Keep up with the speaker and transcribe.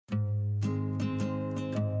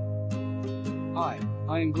Hi,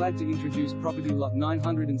 I am glad to introduce property lot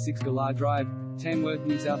 906 Galah Drive, Tamworth,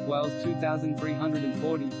 New South Wales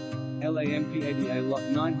 2340. LAMPADA lot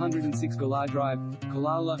 906 Galah Drive,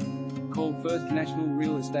 Calala. Call First National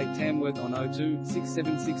Real Estate Tamworth on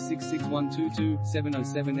 02-676-66122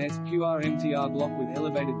 707S QRMTR block with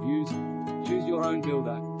elevated views. Choose your own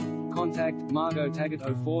builder. Contact Margot Taggart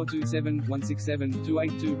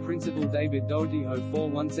 0427-167-282, Principal David Doherty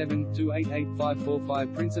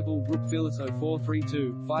 0417-288-545, Principal Brooke Phillips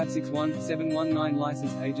 0432-561-719.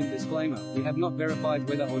 Licensed agent. Disclaimer: we have not verified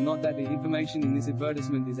whether or not that the information in this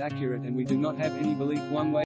advertisement is accurate, and we do not have any belief one way